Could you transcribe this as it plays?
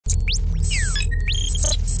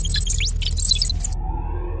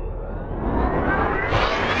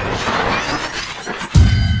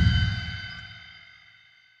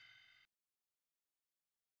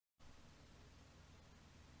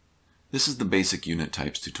This is the basic unit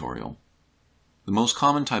types tutorial. The most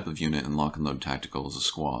common type of unit in Lock and Load Tactical is a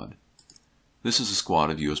squad. This is a squad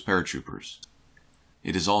of U.S. paratroopers.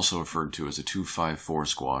 It is also referred to as a 254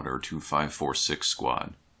 squad or 2546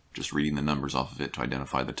 squad, just reading the numbers off of it to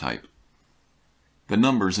identify the type. The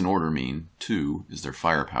numbers in order mean 2 is their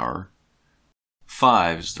firepower,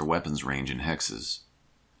 5 is their weapons range in hexes,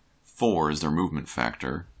 4 is their movement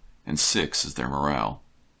factor, and 6 is their morale.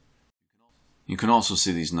 You can also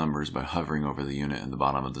see these numbers by hovering over the unit in the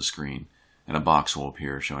bottom of the screen, and a box will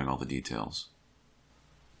appear showing all the details.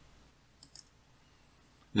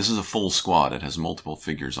 This is a full squad. It has multiple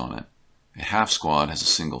figures on it. A half squad has a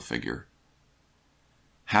single figure.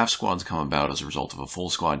 Half squads come about as a result of a full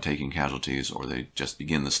squad taking casualties, or they just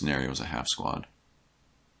begin the scenario as a half squad.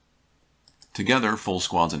 Together, full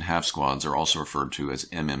squads and half squads are also referred to as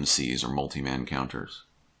MMCs, or multi-man counters.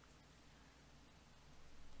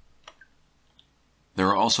 There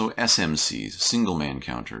are also SMCs, single-man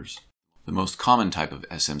counters. The most common type of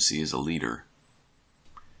SMC is a leader.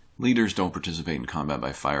 Leaders don't participate in combat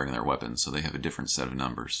by firing their weapons, so they have a different set of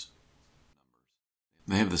numbers.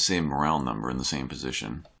 They have the same morale number in the same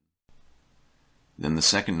position. Then the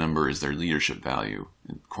second number is their leadership value.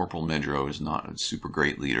 Corporal Medro is not a super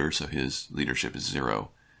great leader, so his leadership is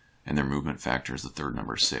 0, and their movement factor is the third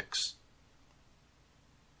number, 6.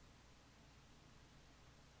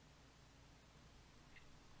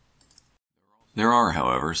 There are,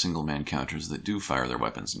 however, single-man counters that do fire their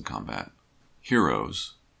weapons in combat.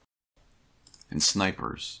 Heroes and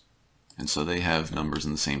snipers, and so they have numbers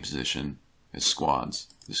in the same position as squads.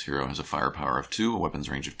 This hero has a firepower of 2, a weapons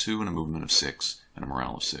range of 2, and a movement of 6, and a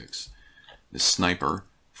morale of 6. This sniper,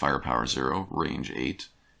 firepower 0, range 8,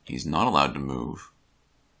 he's not allowed to move,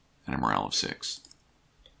 and a morale of 6.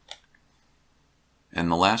 And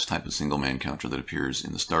the last type of single-man counter that appears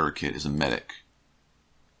in the starter kit is a medic.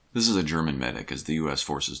 This is a German medic, as the U.S.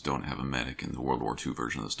 forces don't have a medic in the World War II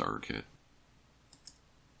version of the starter kit.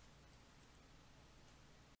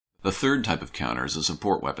 The third type of counter is a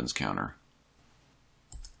support weapons counter.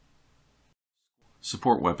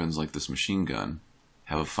 Support weapons like this machine gun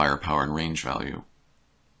have a firepower and range value.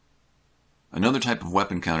 Another type of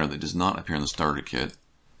weapon counter that does not appear in the starter kit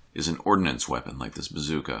is an ordnance weapon like this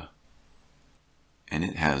bazooka, and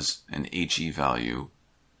it has an HE value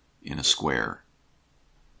in a square.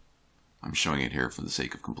 I'm showing it here for the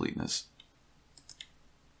sake of completeness.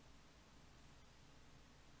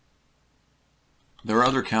 There are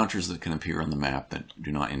other counters that can appear on the map that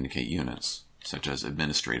do not indicate units, such as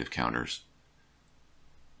administrative counters.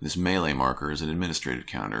 This melee marker is an administrative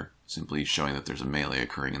counter, simply showing that there's a melee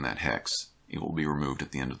occurring in that hex. It will be removed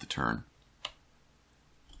at the end of the turn.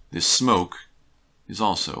 This smoke is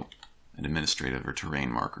also an administrative or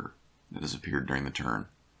terrain marker that has appeared during the turn.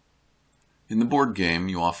 In the board game,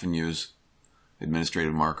 you often use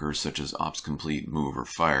administrative markers such as ops complete, move, or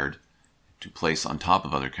fired to place on top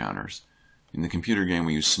of other counters. In the computer game,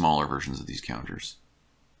 we use smaller versions of these counters.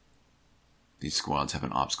 These squads have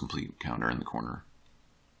an ops complete counter in the corner,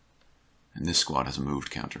 and this squad has a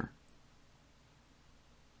moved counter.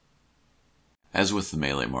 As with the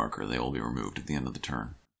melee marker, they will be removed at the end of the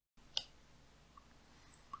turn.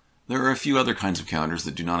 There are a few other kinds of counters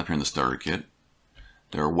that do not appear in the starter kit.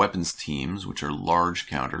 There are weapons teams, which are large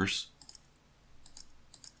counters.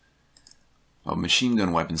 A machine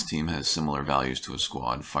gun weapons team has similar values to a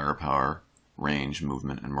squad: firepower, range,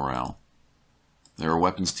 movement, and morale. There are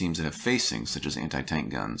weapons teams that have facings, such as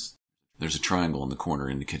anti-tank guns. There's a triangle in the corner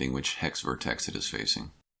indicating which hex vertex it is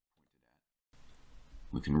facing.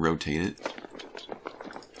 We can rotate it,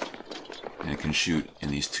 and it can shoot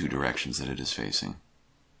in these two directions that it is facing.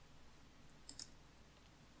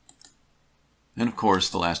 And of course,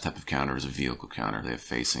 the last type of counter is a vehicle counter. They have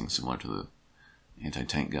facing similar to the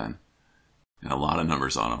anti-tank gun, and a lot of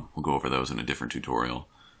numbers on them. We'll go over those in a different tutorial.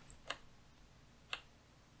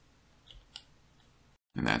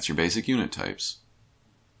 And that's your basic unit types.